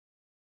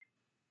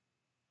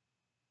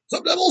What's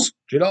up, Devils?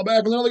 J-Dog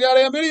back with another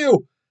goddamn video.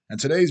 And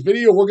today's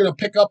video, we're going to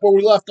pick up where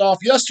we left off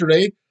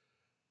yesterday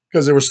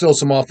because there were still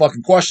some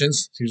fucking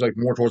questions. Seems like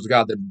more towards the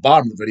goddamn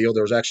bottom of the video,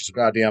 there was actually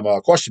some goddamn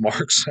question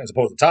marks as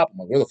opposed to the top. I'm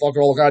like, where the fuck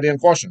are all the goddamn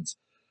questions?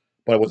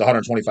 But with the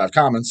 125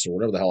 comments, or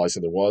whatever the hell I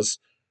said there was,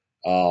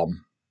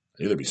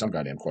 there'd be some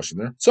goddamn question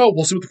there. So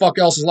we'll see what the fuck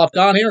else is left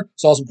on here.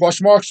 Saw some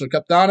question marks, so I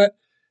kept on it.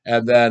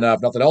 And then,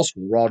 if nothing else,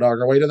 we'll raw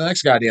dog our way to the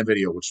next goddamn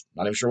video, which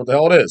I'm not even sure what the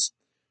hell it is.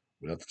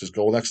 We'll have to just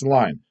go next in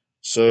line.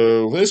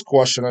 So this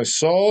question I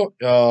saw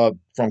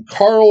from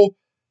Carl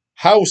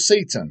How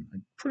Satan.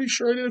 I'm pretty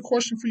sure I did a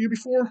question for you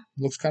before.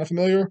 Looks kind of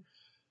familiar.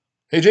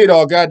 Hey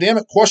J-Dog,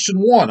 goddammit, question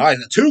one. I had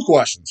two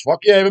questions. Fuck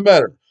yeah, even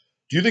better.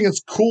 Do you think it's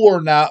cool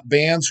or not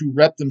bands who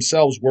rep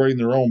themselves wearing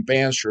their own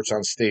band shirts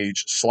on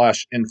stage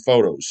 / in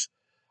photos?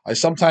 I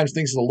sometimes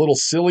think it's a little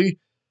silly,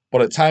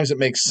 but at times it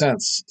makes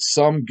sense.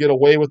 Some get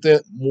away with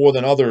it more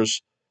than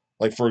others.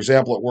 Like, for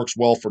example, it works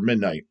well for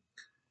Midnight.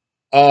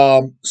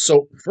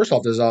 So first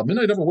off, does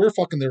Midnight ever wear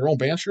fucking their own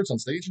band shirts on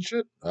stage and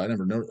shit? I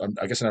never know.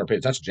 I guess I never paid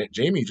attention.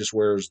 Jamie just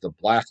wears the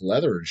black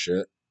leather and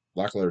shit,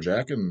 black leather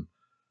jacket. And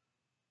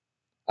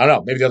I don't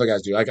know. Maybe the other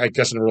guys do. I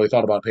guess I never really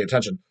thought about paying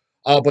attention.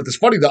 But it's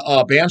funny,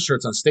 the band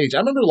shirts on stage. I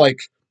remember like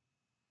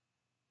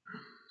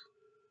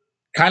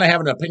kind of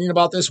having an opinion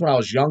about this when I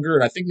was younger,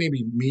 and I think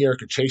maybe me,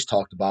 Eric, and Chase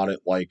talked about it.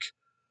 Like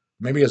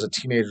maybe as a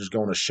teenager's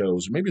going to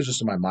shows, or maybe it's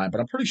just in my mind.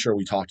 But I'm pretty sure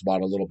we talked about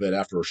it a little bit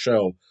after a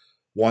show.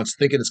 Once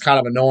thinking it's kind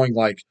of annoying,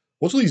 like,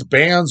 what's with these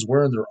bands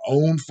wearing their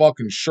own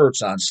fucking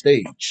shirts on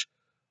stage?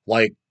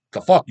 Like,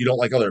 the fuck, you don't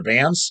like other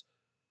bands?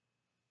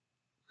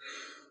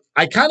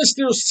 I kind of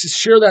still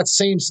share that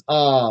same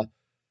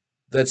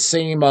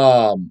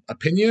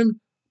opinion,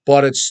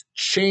 but it's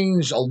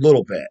changed a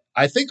little bit.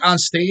 I think on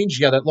stage,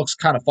 yeah, that looks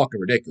kind of fucking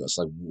ridiculous.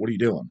 Like, what are you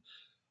doing?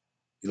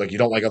 Like, you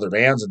don't like other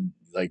bands, and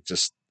like,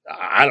 just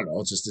I don't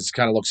know. It's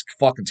kind of looks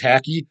fucking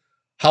tacky.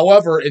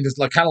 However, and it's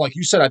like kind of like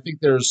you said, I think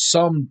there's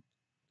some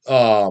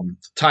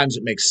times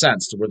it makes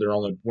sense to wear their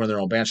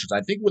own band shirts.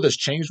 I think what this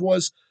change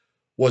was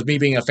me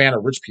being a fan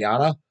of Rich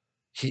Piana.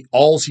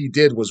 All he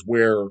did was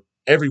wear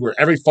everywhere,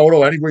 every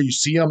photo, anywhere you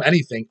see him,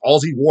 anything.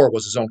 All he wore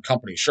was his own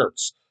company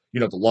shirts. You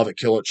know, the Love It,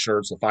 Kill It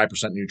shirts, the 5%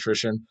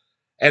 Nutrition,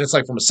 and it's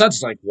like from a sense,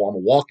 it's like, well, I'm a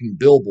walking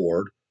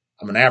billboard.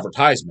 I'm an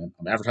advertisement.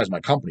 I'm advertising my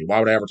company. Why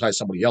would I advertise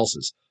somebody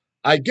else's?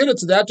 I get it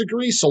to that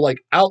degree. So like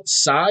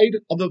outside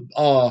of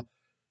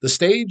the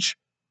stage,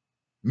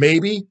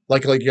 maybe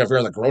like if you're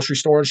in the grocery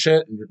store and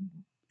shit, and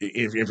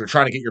if you're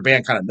trying to get your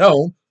band kind of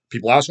known,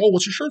 people ask, "Oh,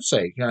 what's your shirt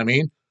say?" You know what I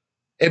mean?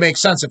 It makes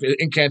sense if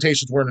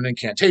Incantation's wearing an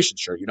Incantation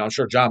shirt. You know, I'm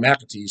sure John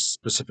McAtee's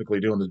specifically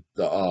doing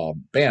the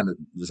band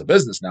as a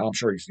business now. I'm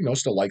sure he's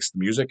still likes the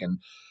music and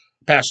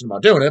passionate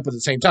about doing it, but at the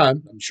same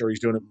time, I'm sure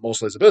he's doing it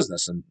mostly as a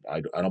business, and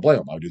I don't blame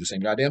him. I would do the same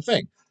goddamn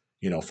thing.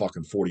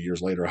 Fucking 40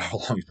 years later, how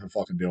long he's been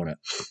fucking doing it.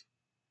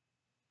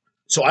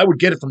 So I would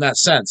get it from that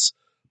sense.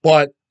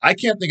 But I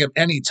can't think of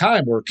any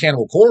time where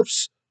Cannibal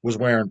Corpse was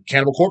wearing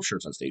Cannibal Corpse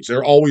shirts on stage.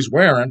 They're always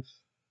wearing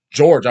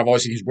George. I've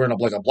always seen he's wearing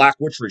like a Black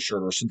Witchery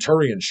shirt or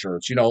Centurion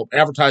shirts,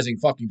 advertising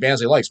fucking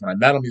bands he likes. When I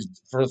met him,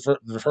 for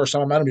the first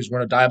time I met him, he was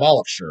wearing a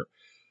Diabolic shirt.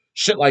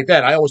 Shit like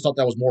that. I always thought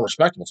that was more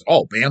respectable. It's like,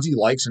 oh, bands he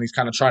likes, and he's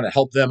kind of trying to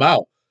help them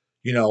out,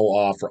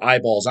 for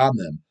eyeballs on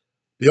them.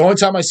 The only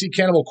time I see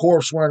Cannibal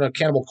Corpse wearing a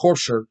Cannibal Corpse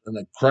shirt, and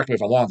then correct me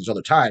if I'm wrong, there's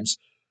other times,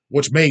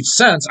 which made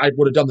sense, I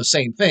would have done the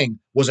same thing,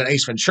 was an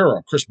Ace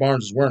Ventura. Chris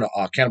Barnes is wearing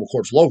a Cannibal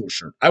Corpse logo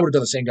shirt. I would have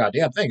done the same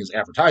goddamn thing as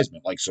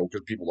advertisement. Like, so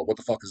because people are like, what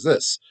the fuck is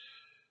this?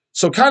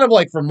 So kind of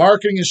like for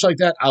marketing and shit like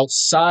that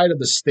outside of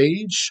the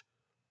stage,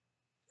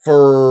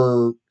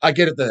 I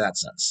get it in that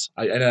sense.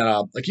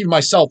 Like even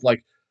myself,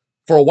 like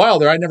for a while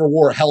there, I never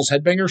wore a Hell's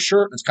Headbanger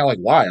shirt. It's kind of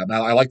like, why?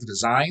 I like the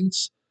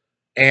designs.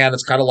 And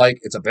it's kind of like,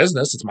 it's a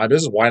business. It's my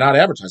business. Why not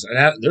advertise it?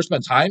 And there's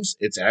been times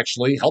it's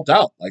actually helped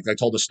out. Like I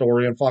told the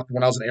story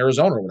when I was in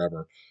Arizona or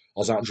whatever. I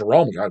was out in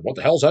Jerome. God, what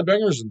the hell's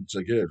Headbangers? And it's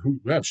like, yeah,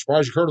 I'm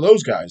surprised you've heard of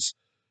those guys.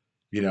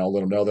 Let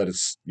them know that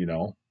it's,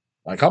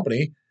 my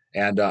company.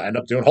 And end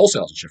up doing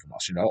wholesales and shit from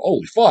us.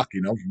 Holy fuck,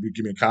 you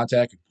give me a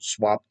contact,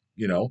 swap,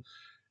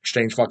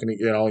 exchange fucking,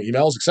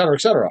 emails, et cetera,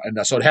 et cetera. And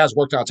so it has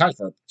worked out times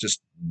for it.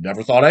 Just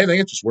never thought anything.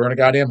 It's just wearing a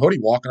goddamn hoodie,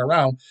 walking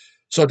around.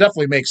 So it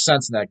definitely makes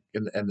sense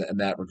in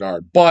that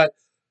regard. But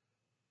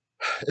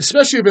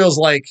especially if it was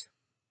like,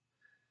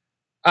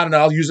 I don't know,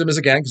 I'll use them as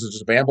again because it's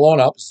just a band blowing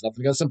up. It's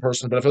nothing against them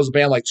personally. But if it was a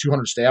band like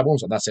 200 Stab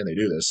Wounds, I'm not saying they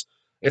do this.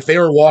 If they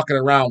were walking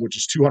around with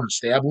just 200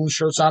 Stab Wounds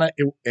shirts on it,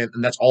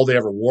 and that's all they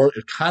ever wore,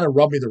 it kind of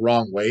rubbed me the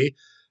wrong way.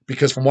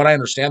 Because from what I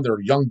understand, they're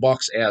young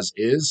bucks as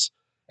is.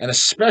 And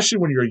especially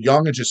when you're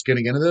young and just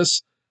getting into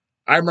this,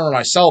 I remember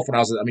myself when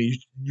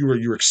you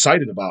were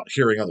excited about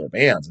hearing other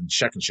bands and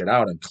checking shit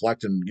out and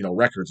collecting,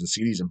 records and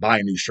CDs and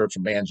buying new shirts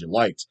from bands you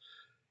liked.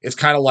 It's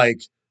kind of like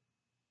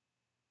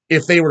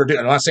if they were to do,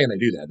 I'm not saying they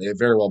do that. They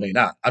very well may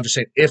not. I'm just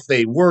saying if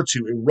they were to,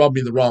 it rubbed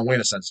me the wrong way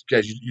in a sense.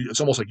 Because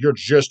it's almost like you're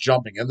just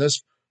jumping in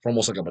this for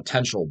almost like a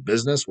potential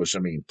business, which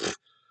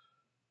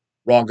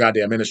wrong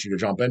goddamn industry to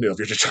jump into if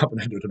you're just jumping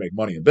into it to make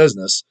money in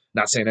business.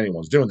 Not saying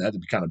anyone's doing that.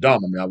 That'd be kind of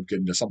dumb. I mean, I would get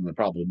into something that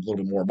probably a little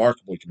bit more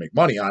marketable you can make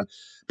money on,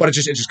 but it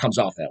just comes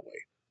off that way.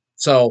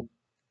 So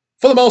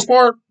for the most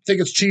part, I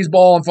think it's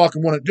cheeseball and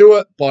fucking wouldn't do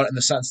it. But in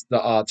the sense,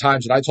 the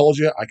times that I told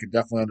you, I could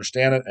definitely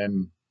understand it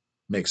and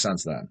make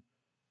sense then.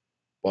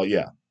 Well,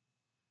 yeah.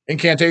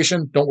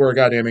 Incantation, don't wear a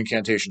goddamn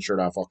incantation shirt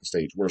on fucking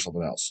stage. Wear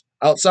something else.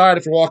 Outside,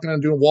 if you're walking in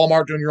and doing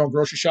Walmart, doing your own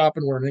grocery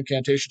shopping, wear an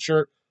incantation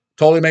shirt.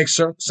 Totally makes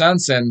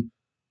sense. And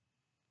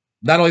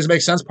not only does it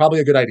make sense, probably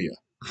a good idea.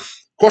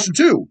 Question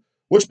 2.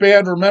 Which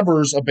band or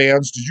members of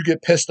bands did you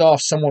get pissed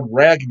off someone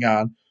ragging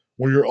on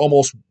when you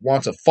almost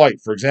want to fight?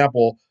 For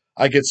example,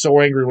 I get so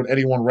angry when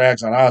anyone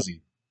rags on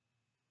Ozzy.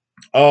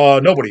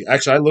 Nobody.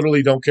 Actually, I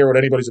literally don't care what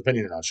anybody's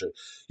opinion is on shit.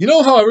 You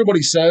know how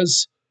everybody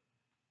says,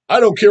 I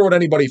don't care what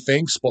anybody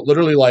thinks, but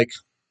literally, like,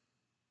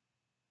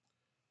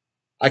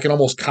 I can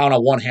almost count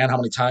on one hand how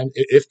many times,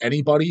 if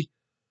anybody,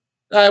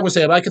 I would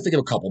say, I could think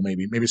of a couple,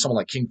 maybe someone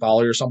like King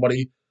Fowler or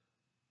somebody.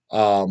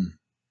 I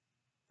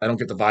don't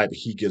get the vibe that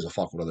he gives a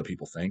fuck what other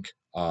people think.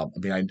 I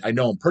mean, I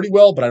know him pretty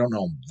well, but I don't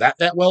know him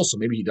that well, so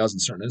maybe he does in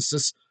certain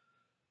instances.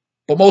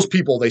 But most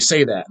people, they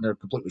say that, and they're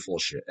completely full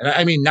of shit. And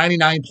I mean,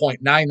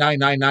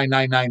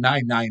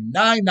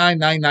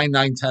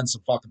 99.9999999999999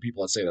 of fucking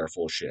people that say they're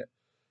full of shit,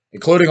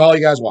 including all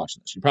you guys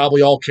watching this. You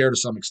probably all care to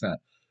some extent.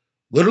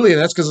 Literally,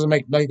 and that's because it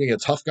doesn't make me a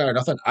tough guy or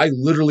nothing. I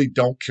literally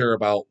don't care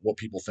about what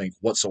people think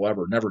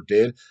whatsoever. Never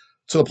did.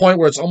 To the point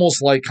where it's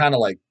almost like kind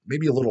of like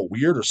maybe a little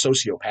weird or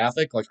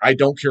sociopathic. Like, I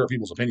don't care what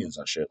people's opinions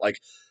on shit. Like,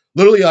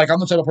 literally, like, I'm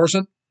the type of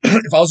person,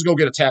 if I was to go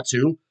get a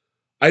tattoo,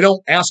 I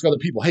don't ask other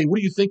people, hey, what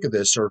do you think of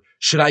this? Or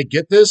should I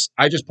get this?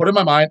 I just put in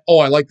my mind, oh,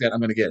 I like that. I'm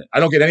going to get it. I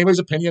don't get anybody's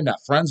opinion,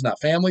 not friends,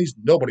 not families,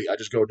 nobody. I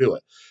just go do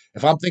it.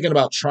 If I'm thinking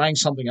about trying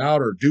something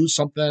out or do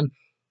something,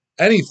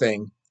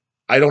 anything,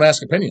 I don't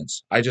ask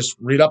opinions. I just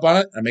read up on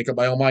it. I make up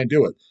my own mind,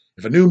 do it.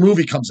 If a new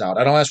movie comes out,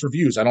 I don't ask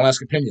reviews. I don't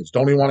ask opinions.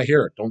 Don't even want to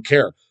hear it. Don't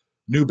care.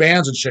 New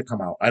bands and shit come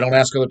out. I don't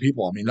ask other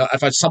people. I mean,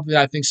 if it's something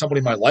that I think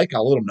somebody might like,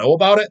 I'll let them know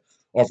about it.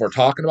 Or if we're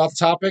talking about the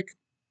topic,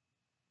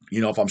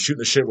 if I'm shooting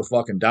the shit with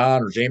fucking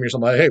Don or Jamie or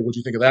something, like, hey, what'd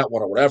you think of that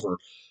one or whatever?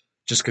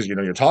 Just because,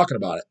 you're talking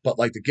about it. But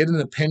like to get an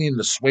opinion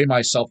to sway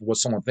myself with what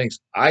someone thinks,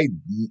 I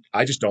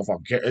just don't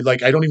fucking care.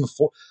 Like, I don't even,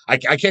 I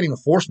can't even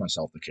force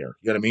myself to care.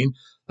 You know what I mean?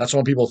 That's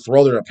when people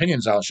throw their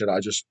opinions out and shit. I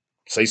just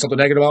say something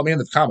negative about me in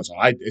the comments.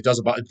 It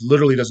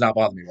literally does not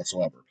bother me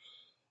whatsoever.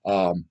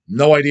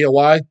 No idea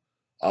why.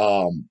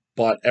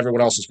 But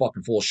everyone else is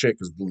fucking full of shit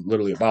because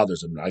literally it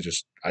bothers them. I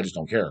just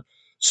don't care.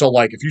 So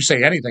like, if you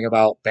say anything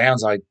about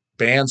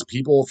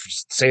people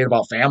say it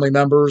about family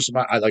members,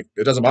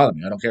 it doesn't bother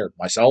me. I don't care.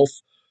 Myself,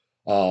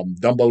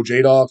 Dumbo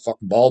J Dog,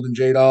 fucking Baldwin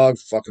J Dog,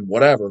 fucking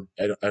whatever.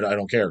 I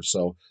don't care.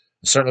 So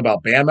certainly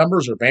about band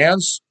members or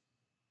bands,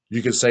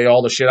 you can say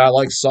all the shit I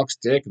like sucks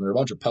dick and they're a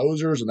bunch of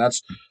posers and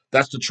that's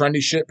the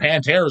trendy shit.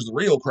 Pantera is the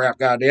real crap.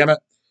 God damn it.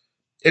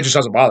 It just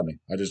doesn't bother me.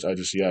 I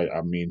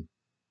mean,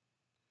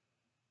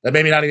 that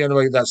maybe not even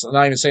like that's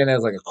not even saying that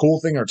as like a cool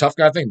thing or a tough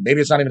guy thing.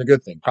 Maybe it's not even a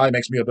good thing. Probably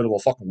makes me a bit of a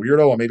fucking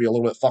weirdo and maybe a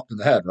little bit fucked in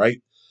the head,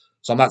 right?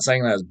 So I'm not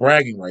saying that as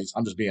bragging rights.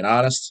 I'm just being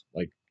honest.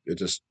 Like it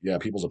just,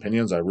 people's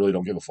opinions. I really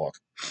don't give a fuck.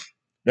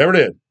 Never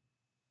did.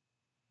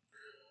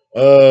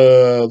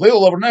 Layla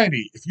Lover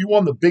 90. If you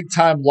won the big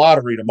time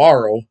lottery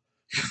tomorrow,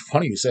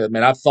 funny you said,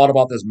 man, I've thought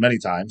about this many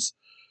times.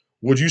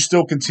 Would you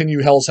still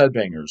continue Hell's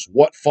Headbangers?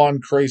 What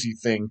fun, crazy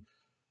thing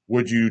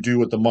would you do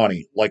with the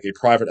money, like a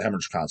private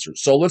hemorrhage concert?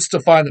 So let's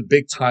define the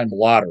big time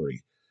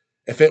lottery.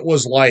 If it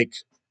was like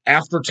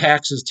after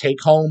taxes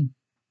take home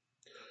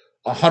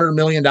 $100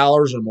 million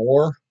or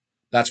more,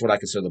 that's what I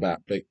consider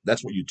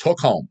that's what you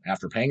took home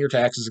after paying your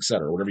taxes, et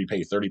cetera, whatever you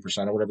pay,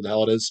 30% or whatever the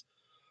hell it is.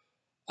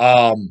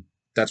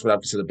 That's what I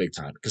would consider big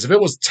time. Because if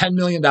it was $10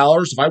 million,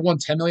 if I won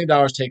 $10 million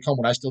take home,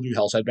 would I still do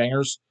Hell's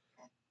Headbangers?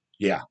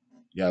 Yeah,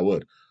 I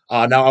would.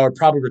 Now I would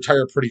probably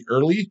retire pretty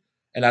early,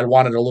 and I'd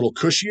want it a little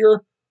cushier,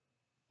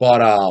 but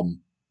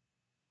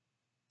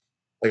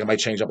like I might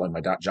change up like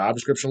my job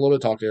description a little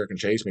bit, talk to Eric and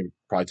Chase, maybe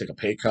probably take a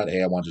pay cut.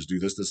 Hey, I want to just do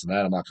this, and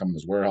that. I'm not coming to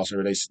this warehouse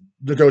every day.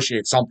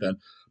 Negotiate something,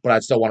 but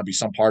I'd still want to be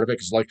some part of it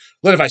because, like,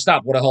 if I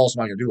stop, what the hell else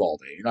am I going to do all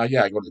day? I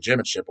go to the gym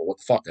and shit, but what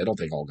the fuck? I don't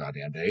take all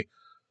goddamn day.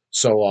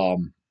 So,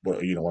 what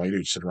I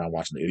do? Sit around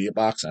watching the Idiot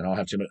Box. I don't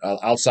have too much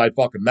outside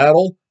fucking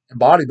metal and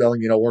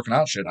bodybuilding, working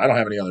out shit. I don't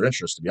have any other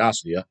interests, to be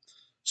honest with you.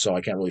 So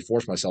I can't really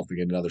force myself to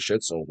get into other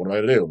shit. So what am I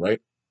going to do, right?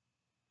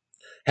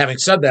 Having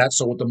said that,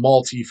 so with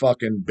the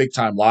fucking big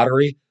time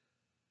lottery,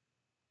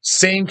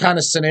 same kind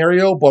of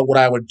scenario, but what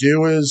I would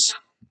do is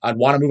I'd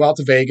want to move out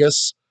to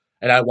Vegas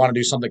and I'd want to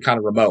do something kind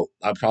of remote.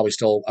 I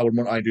wouldn't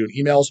mind doing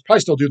emails,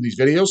 probably still doing these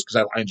videos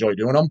because I enjoy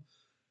doing them.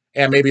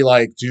 And maybe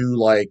like do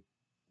like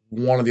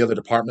one of the other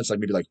departments, like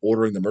maybe like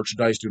ordering the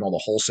merchandise, doing all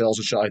the wholesales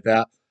and shit like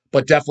that.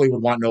 But definitely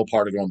would want no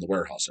part of going to the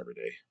warehouse every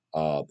day.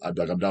 I'd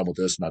be like, I'm done with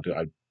this. I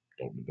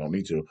don't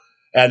need to.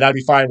 And I'd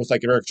be fine with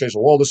like if Eric Chase,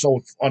 well, this is so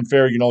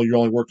unfair. You're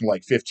only working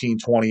like 15,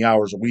 20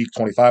 hours a week,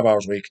 25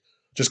 hours a week.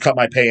 Just cut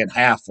my pay in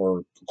half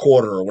or a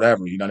quarter or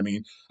whatever. You know what I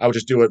mean? I would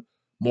just do it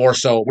More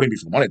so, what do you mean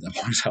for the money at that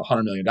point? He's got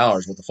 $100 million.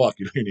 What the fuck?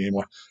 You don't need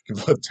anyone. You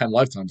can live 10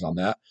 lifetimes on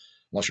that,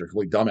 unless you're a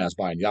complete dumbass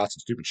buying yachts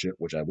and stupid shit,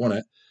 which I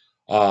wouldn't.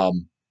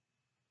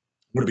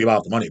 Wouldn't be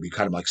about the money. It'd be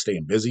kind of like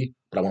staying busy,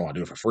 but I wouldn't want to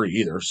do it for free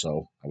either.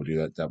 So I would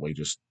do that way,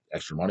 just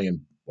extra money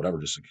and whatever,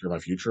 just secure my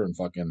future and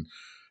fucking,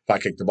 if I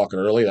kick the bucket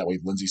early, that way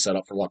Lindsay's set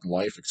up for luck and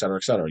life, et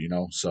cetera, you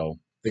know? So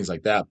things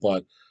like that.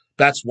 But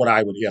that's what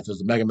I would, yeah, if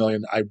there's a Mega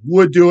Million, I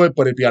would do it,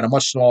 but it'd be on a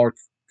much smaller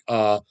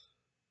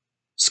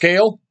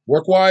scale,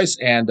 work wise.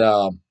 And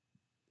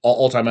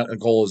all-time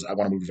goal is I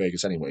want to move to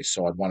Vegas anyway.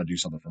 So I'd want to do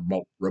something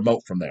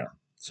remote from there.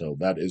 So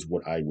that is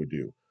what I would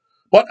do.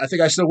 But I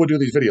think I still would do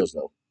these videos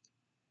though.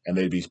 And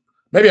they'd be,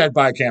 maybe I'd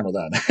buy a camera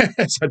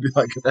then. So I'd be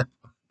like,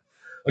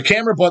 a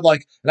camera, but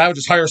like, and I would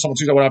just hire someone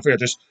to do what I'm figuring.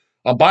 Just,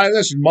 I'm buying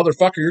this, and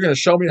motherfucker, you're going to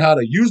show me how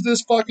to use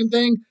this fucking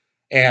thing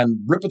and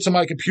rip it to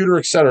my computer,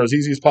 etc., as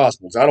easy as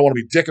possible. Because I don't want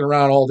to be dicking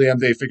around all damn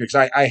day figuring,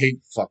 because I hate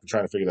fucking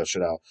trying to figure that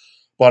shit out.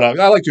 But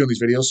I like doing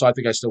these videos, so I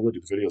think I still would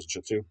do the videos and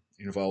shit too.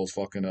 Even if I was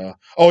fucking,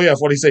 oh yeah,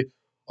 what do you say?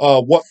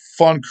 What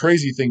fun,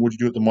 crazy thing would you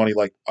do with the money?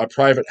 Like a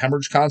private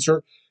hemorrhage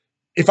concert?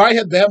 If I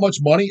had that much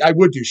money, I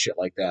would do shit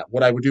like that.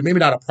 What I would do, maybe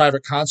not a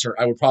private concert,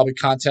 I would probably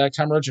contact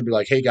Hemorrhage and be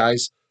like, hey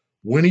guys,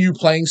 when are you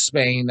playing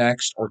Spain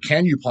next? Or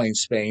can you play in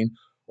Spain?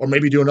 Or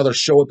maybe do another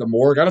show at the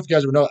morgue. I don't know if you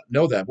guys ever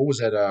know that. What was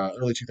that,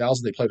 early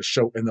 2000s? They played a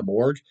show in the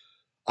morgue.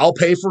 I'll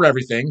pay for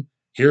everything.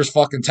 Here's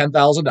fucking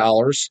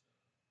 $10,000.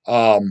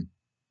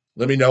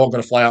 Let me know. I'm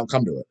going to fly out and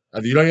come to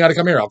it. You don't even got to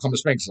come here. I'll come to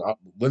Spain.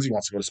 Lindsay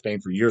wants to go to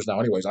Spain for years now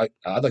anyways. I'd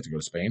like to go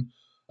to Spain.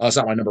 It's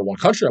not my number one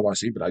country I want to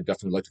see, but I'd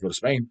definitely like to go to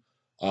Spain.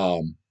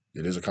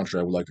 It is a country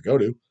I would like to go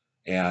to.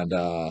 And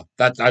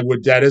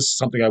that is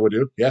something I would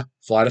do. Yeah.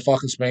 Fly to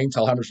fucking Spain,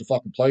 tell Hemorrhage to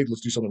fucking play.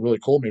 Let's do something really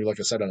cool. Maybe, like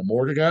I said, on a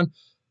morgue again.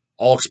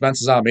 All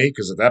expenses on me,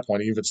 because at that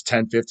point, even if it's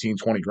 10, 15,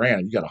 20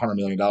 grand, you got $100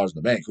 million in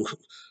the bank.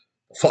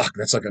 Fuck,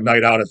 that's like a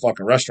night out at a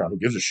fucking restaurant. Who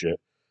gives a shit?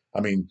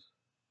 I mean,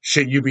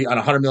 shit, you'd be on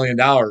 $100 million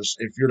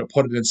if you're to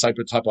put it in some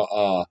type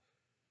of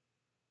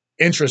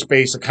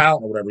interest-based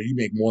account or whatever, you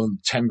make more than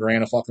 10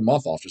 grand a fucking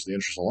month off just the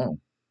interest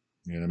alone.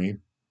 You know what I mean?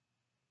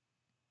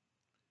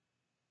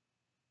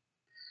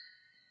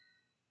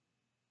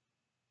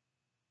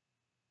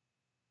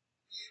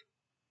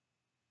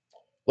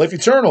 Life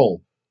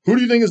Eternal. Who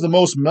do you think is the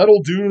most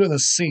metal dude in the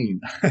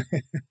scene?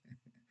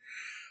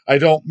 I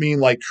don't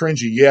mean like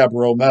cringy, yeah,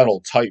 bro,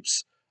 metal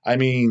types. I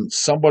mean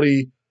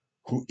somebody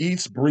who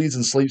eats, breathes,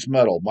 and sleeps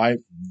metal. My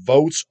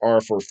votes are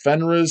for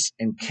Fenriz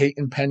and Kate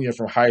and Pena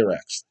from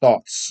Hyrax.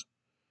 Thoughts?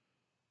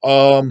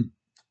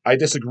 I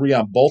disagree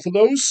on both of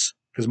those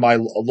because my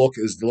look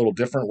is a little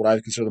different. What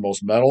I consider the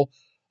most metal.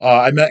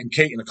 I met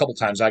Kate a couple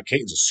times.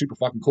 Caton's a super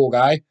fucking cool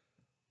guy.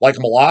 Like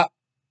him a lot.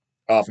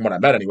 From what I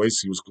met, anyways,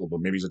 he was cool,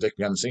 but maybe he's a dick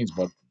behind the scenes.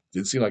 But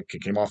did seem like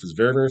it came off as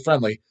very, very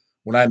friendly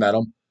when I met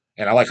him,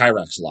 and I like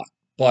Hyrax a lot.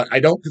 But I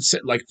don't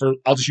consider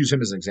I'll just use him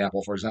as an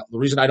example. For example, the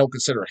reason I don't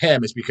consider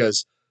him is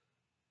because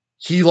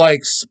he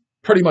likes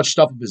pretty much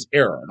stuff of his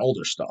era and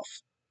older stuff.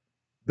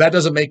 That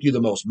doesn't make you the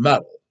most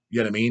metal. You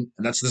know what I mean?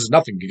 And this is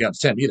nothing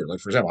against him either.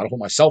 Like, for example, I don't put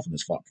myself in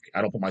this fuck.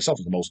 I don't put myself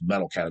in the most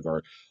metal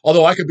category.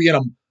 Although I could be in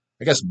a,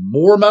 I guess,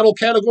 more metal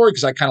category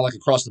because I kind of like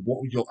across the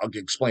board. I'll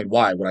explain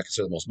why what I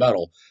consider the most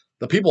metal.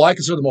 The people I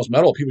consider the most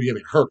metal are people you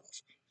haven't heard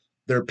of.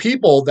 They're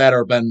people that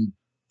have been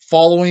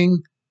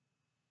following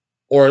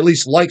or at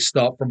least like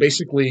stuff from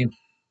basically,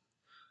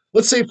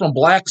 let's say from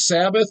Black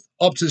Sabbath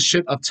up to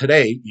shit of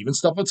today, even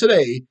stuff of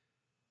today,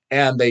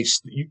 and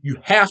you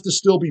have to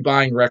still be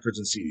buying records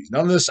and CDs.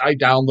 None of this I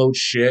download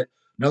shit.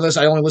 None of this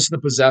I only listen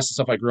to Possessed and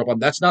stuff I grew up on.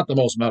 That's not the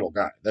most metal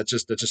guy. That's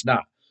just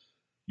not.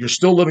 You're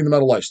still living the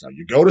metal lifestyle.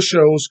 You go to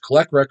shows,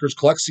 collect records,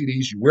 collect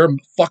CDs. You wear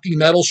fucking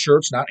metal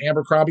shirts, not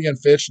Abercrombie and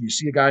Fitch, and you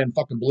see a guy in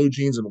fucking blue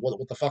jeans and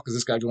what the fuck is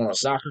this guy doing on a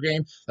soccer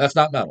game? That's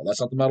not metal. That's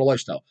not the metal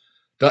lifestyle.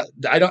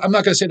 I'm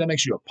not going to say that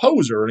makes you a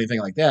poser or anything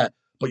like that,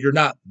 but you're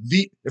not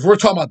if we're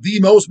talking about the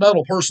most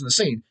metal person in the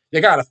scene, you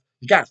gotta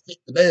fit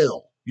the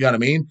bill. You know what I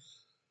mean?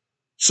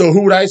 So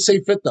who would I say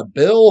fit the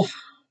bill?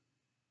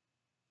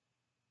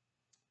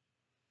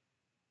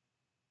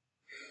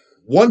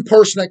 One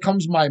person that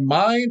comes to my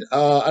mind,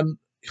 a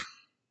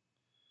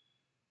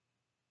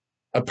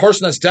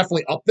person that's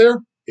definitely up there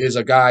is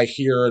a guy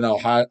here in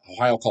Ohio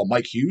called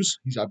Mike Hughes.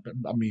 I've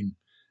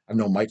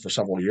known Mike for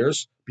several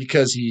years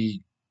because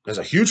he has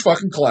a huge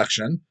fucking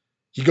collection.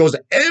 He goes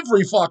to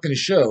every fucking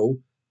show,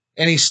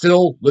 and he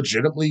still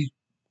legitimately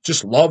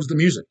just loves the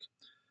music.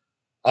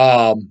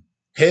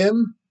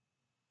 Him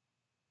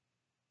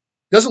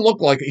doesn't look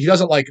like he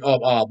doesn't like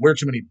wear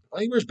too many.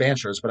 He wears band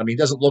shirts, but I mean,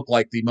 he doesn't look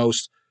like the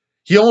most.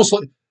 He almost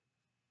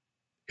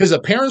his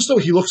appearance though.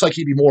 He looks like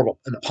he'd be more of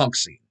in the punk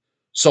scene.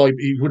 So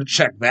he wouldn't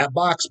check that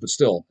box, but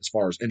still, as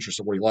far as interest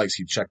of what he likes,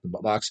 he'd check the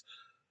box.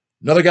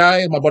 Another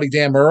guy, my buddy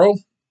Dan Murrow.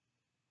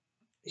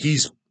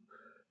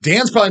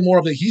 Dan's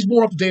probably he's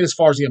more up to date as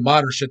far as the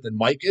modern shit than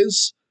Mike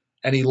is,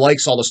 and he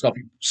likes all the stuff.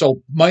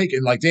 So Mike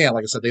and like Dan,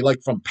 like I said, they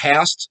like from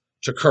past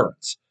to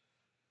current.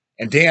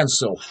 And Dan,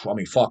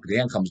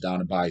 Dan comes down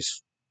and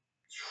buys.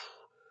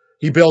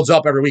 He builds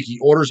up every week. He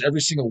orders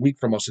every single week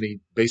from us, and he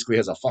basically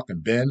has a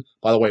fucking bin.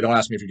 By the way, don't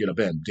ask me if you get a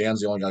bin.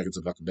 Dan's the only guy that gets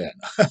a fucking bin.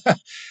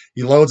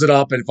 He loads it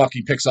up and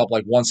fucking picks up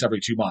like once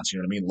every 2 months. You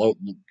know what I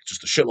mean?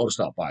 Just a shitload of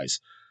stuff buys.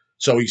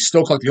 So he's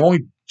still collect. The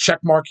only check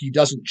mark he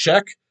doesn't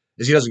check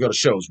is he doesn't go to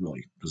shows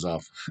really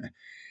because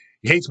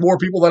he hates more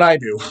people than I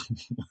do,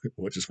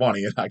 which is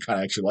funny, and I kind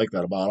of actually like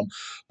that about him.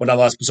 But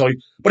nonetheless,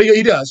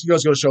 he does. He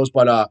does go to shows,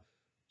 but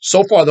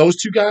so far those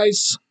two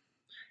guys.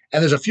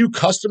 And there's a few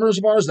customers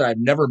of ours that I've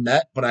never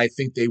met, but I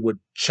think they would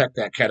check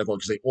that category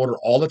because they order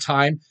all the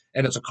time,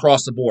 and it's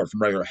across the board from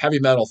regular heavy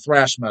metal,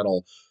 thrash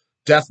metal,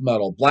 death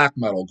metal, black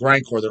metal,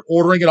 grindcore. They're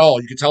ordering it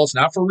all. You can tell it's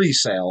not for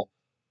resale.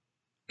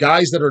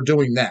 Guys that are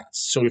doing that.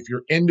 So if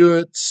you're into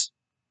it,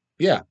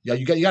 yeah,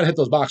 you got to hit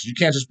those boxes. You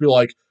can't just be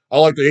like, I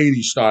like the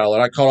 '80s style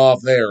and I cut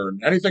off there,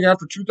 and anything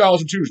after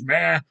 2002 is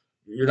meh.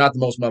 You're not the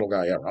most metal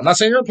guy ever. I'm not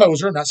saying you're a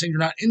poser. I'm not saying you're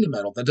not into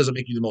metal. That doesn't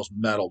make you the most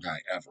metal guy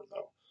ever,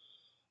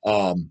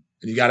 though.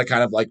 And you got to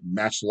kind of like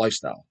match the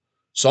lifestyle.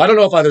 So I don't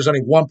know if there's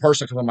any one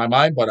person come in my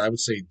mind, but I would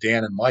say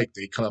Dan and Mike,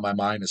 they come in my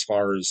mind as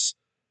far as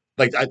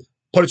like I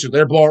put it to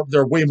you,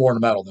 they're way more in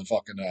the metal than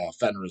fucking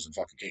Fenris and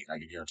fucking Kate. I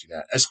can guarantee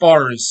that. As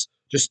far as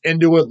just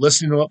into it,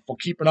 listening to it,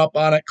 keeping up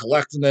on it,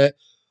 collecting it,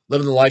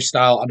 living the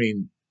lifestyle. I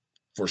mean,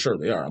 for sure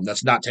they are. I mean,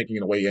 that's not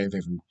taking away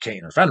anything from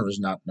Kane or Fenris,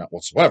 not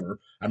whatsoever.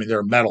 I mean,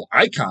 they're metal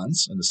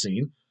icons in the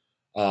scene.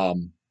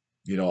 Um,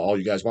 all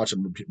you guys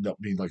watching, I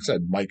mean, like I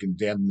said, Mike and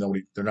Dan,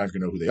 nobody, they're not going to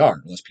know who they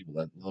are unless people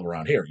that live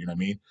around here. You know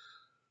what I mean?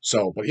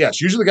 So, but yeah, it's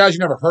usually the guys you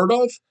never heard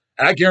of.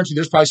 And I guarantee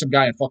there's probably some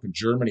guy in fucking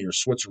Germany or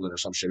Switzerland or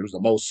some shit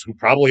who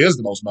probably is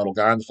the most metal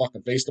guy on the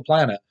fucking face of the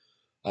planet.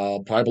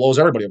 Probably blows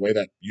everybody away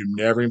that you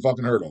never even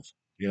fucking heard of.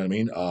 You know what I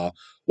mean?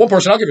 One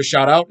person I'll give a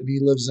shout out, and he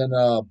lives in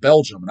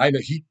Belgium, and I know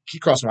he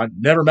crossed my mind.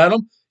 Never met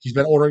him. He's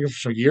been ordering for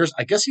some years.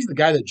 I guess he's the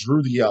guy that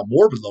drew the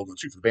Morbid logo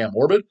too for the band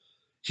Morbid.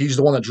 He's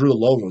the one that drew the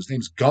logo. His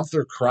name's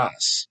Gunther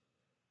Cross.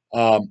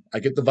 I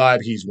get the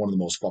vibe he's one of the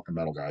most fucking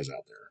metal guys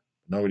out there.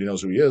 Nobody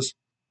knows who he is.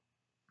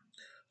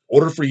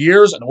 Ordered for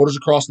years and orders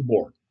across the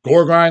board.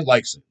 Gore grind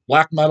likes it.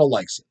 Black metal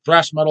likes it.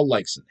 Thrash metal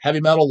likes it. Heavy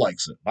metal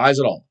likes it. Buys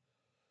it all.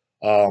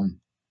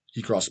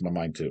 He crossed my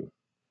mind too.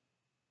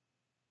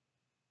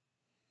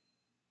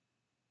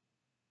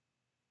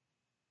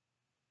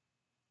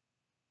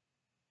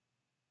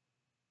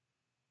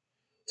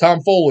 Tom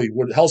Foley,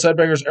 would Hell's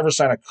Headbangers ever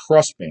sign a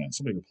crust band?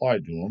 Somebody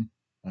replied to him.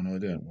 Oh, no,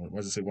 they didn't. Why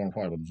does it say one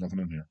reply, but there's nothing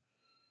in here?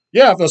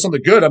 Yeah, if there's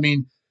something good, I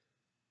mean,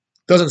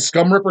 doesn't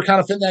Scum Ripper kind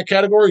of fit in that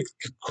category?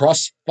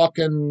 Crust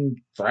fucking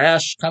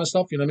thrash kind of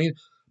stuff, you know what I mean?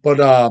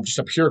 But just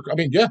a pure, I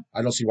mean, yeah,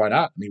 I don't see why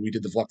not. I mean, we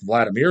did the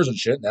Vladimirs and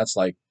shit, and that's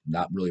like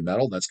not really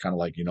metal. That's kind of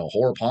like,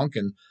 horror punk.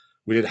 And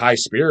we did High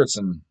Spirits,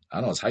 and I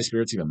don't know, is High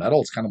Spirits even metal?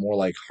 It's kind of more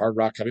like hard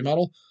rock, heavy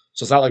metal.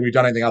 So it's not like we've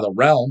done anything out of the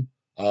realm.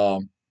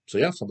 So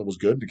yeah, something was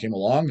good. It came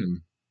along, and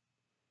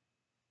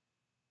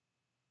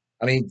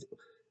I mean,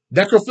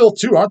 Necrophil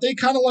too, aren't they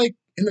kind of like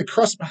in the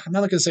crust? I'm not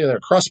going to say they're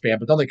a crust band,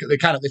 but don't they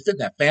kind of they fit in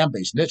that fan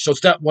base niche. So it's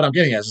that what I'm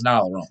getting at is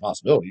not a real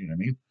possibility. You know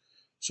what I mean?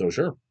 So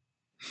sure.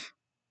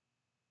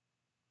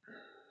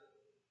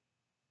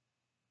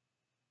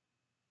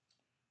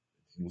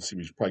 We'll see.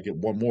 We should probably get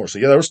one more. So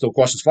yeah, there were still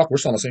questions. Fuck, we're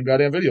still on the same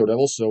goddamn video,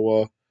 Devils.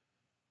 So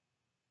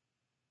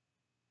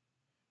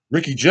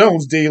Ricky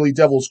Jones, Daily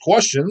Devils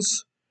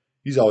questions.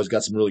 He's always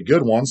got some really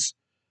good ones.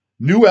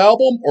 New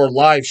album or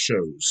live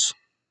shows?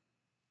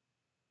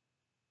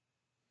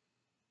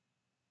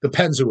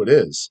 Depends who it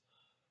is.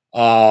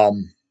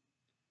 Um,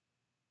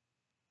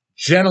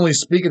 Generally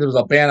speaking, there's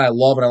a band I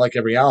love and I like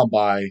every album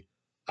by.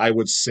 I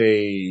would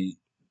say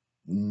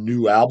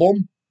new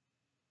album.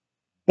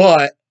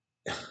 But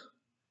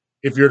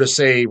if you're to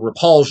say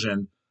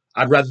Repulsion,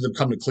 I'd rather them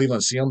come to Cleveland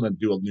and see them than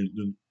do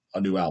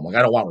a new album. Like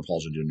I don't want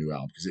Repulsion to do a new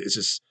album because it's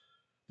just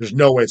there's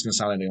no way it's going to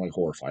sound anything like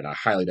Horrified. I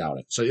highly doubt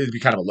it. So it'd be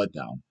kind of a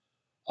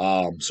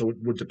letdown. So it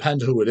would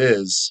depend who it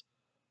is.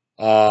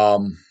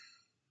 Um,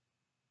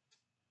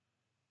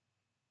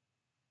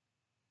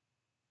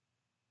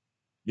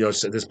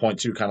 at this point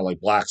too, kind of like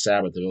Black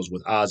Sabbath, that was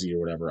with Ozzy or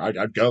whatever.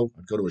 I'd go.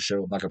 I'd go to a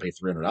show. I'm not going to pay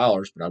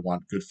 $300, but I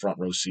want good front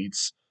row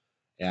seats,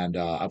 and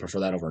I prefer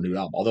that over a new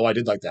album. Although I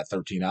did like that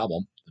 13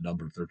 album, the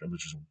number 13,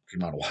 which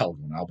came out a while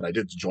ago now, but I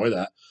did enjoy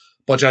that.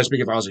 But generally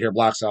speaking, if I was to hear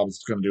Black Sabbath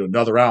is going to do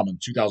another album in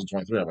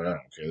 2023, I'm like, oh,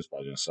 okay, this is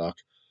probably going to suck.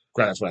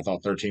 Granted, that's what I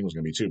thought 13 was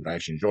going to be too, but I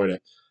actually enjoyed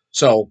it.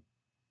 So,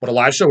 but a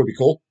live show would be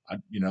cool,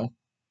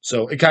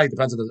 So it kind of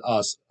depends on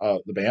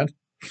the band.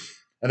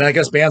 And then I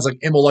guess bands like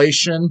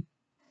Immolation,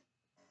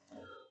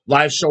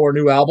 live show or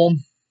new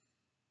album.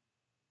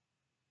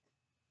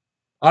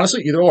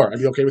 Honestly, either or. I'd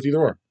be okay with either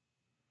or.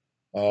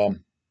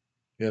 Um,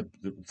 yeah,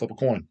 flip a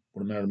coin.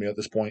 What a matter to me at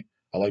this point.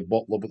 I like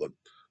both.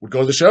 Would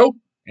go to the show,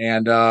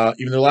 and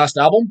even their last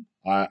album,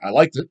 I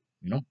liked it.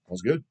 It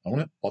was good. Own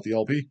it. Bought the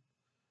LP.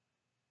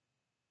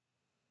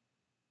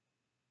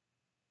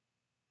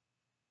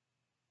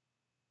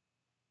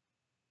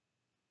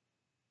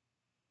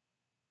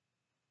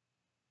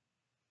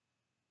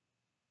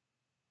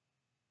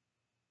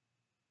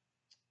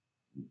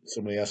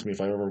 Somebody asked me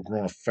if I've ever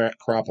grown a fat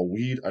crop of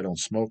weed. I don't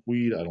smoke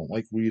weed. I don't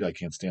like weed. I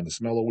can't stand the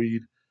smell of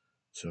weed.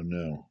 So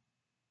no.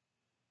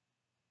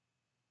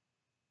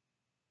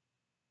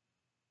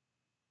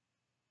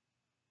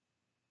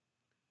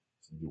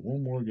 So do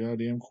one more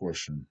goddamn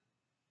question.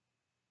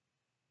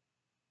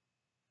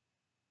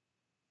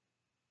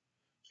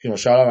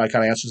 Shout out. I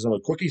kind of answers them a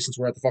quickie since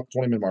we're at the fucking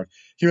 20-minute mark.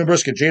 Human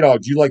Brisket, J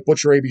Dog, do you like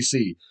Butcher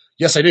ABC?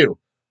 Yes, I do.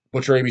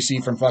 Butcher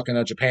ABC from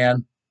fucking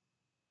Japan.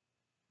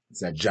 It's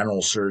that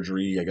general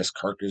surgery, I guess,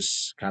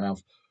 carcass kind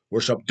of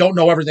worship. Don't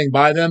know everything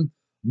by them.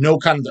 Know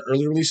kind of the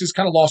early releases.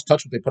 Kind of lost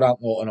touch with what they put out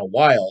in a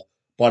while.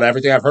 But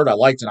everything I've heard, I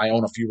liked, and I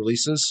own a few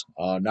releases.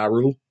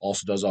 Naru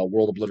also does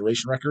World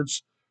Obliteration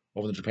Records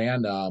over in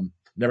Japan.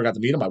 Never got to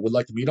meet him. I would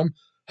like to meet him.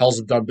 Hells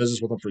have done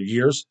business with him for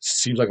years.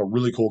 Seems like a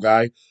really cool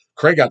guy.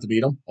 Craig got to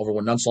meet him over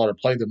when Nunslaughter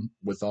played them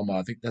with them.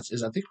 I think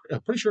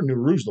I'm pretty sure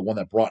Naru's the one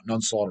that brought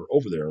Nunslaughter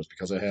over there. It was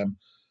because of him,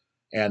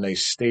 and they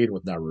stayed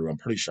with Naru. I'm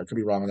pretty sure. I could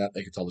be wrong on that.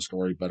 They could tell the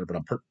story better,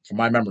 but from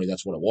my memory,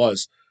 that's what it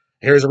was.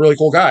 Here's a really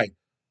cool guy.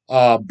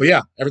 But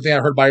yeah, everything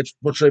I heard by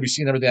Butcher ABC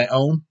and everything I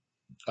own,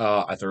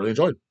 I thoroughly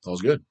enjoyed. That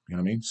was good. You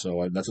know what I mean?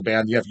 So that's a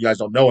band. Yeah, if you guys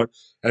don't know it,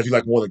 and if you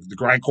like more the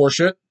grindcore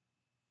shit,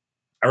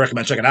 I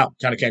recommend checking out.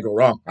 Kind of can't go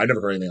wrong. I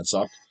never heard anything that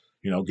sucked.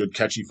 Good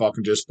catchy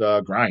fucking just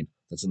grind.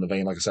 That's in the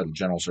vein, like I said, of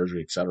general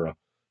surgery, etc.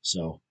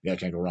 So yeah,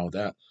 can't go wrong with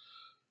that.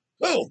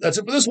 Well, that's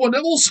it for this one,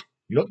 Nibbles.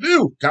 You know what to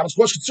do. Comments,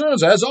 questions,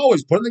 concerns, as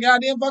always, put in the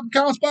goddamn fucking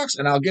comments box,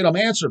 and I'll get them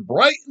answered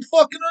bright and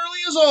fucking early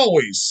as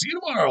always. See you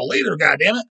tomorrow. Later, goddammit.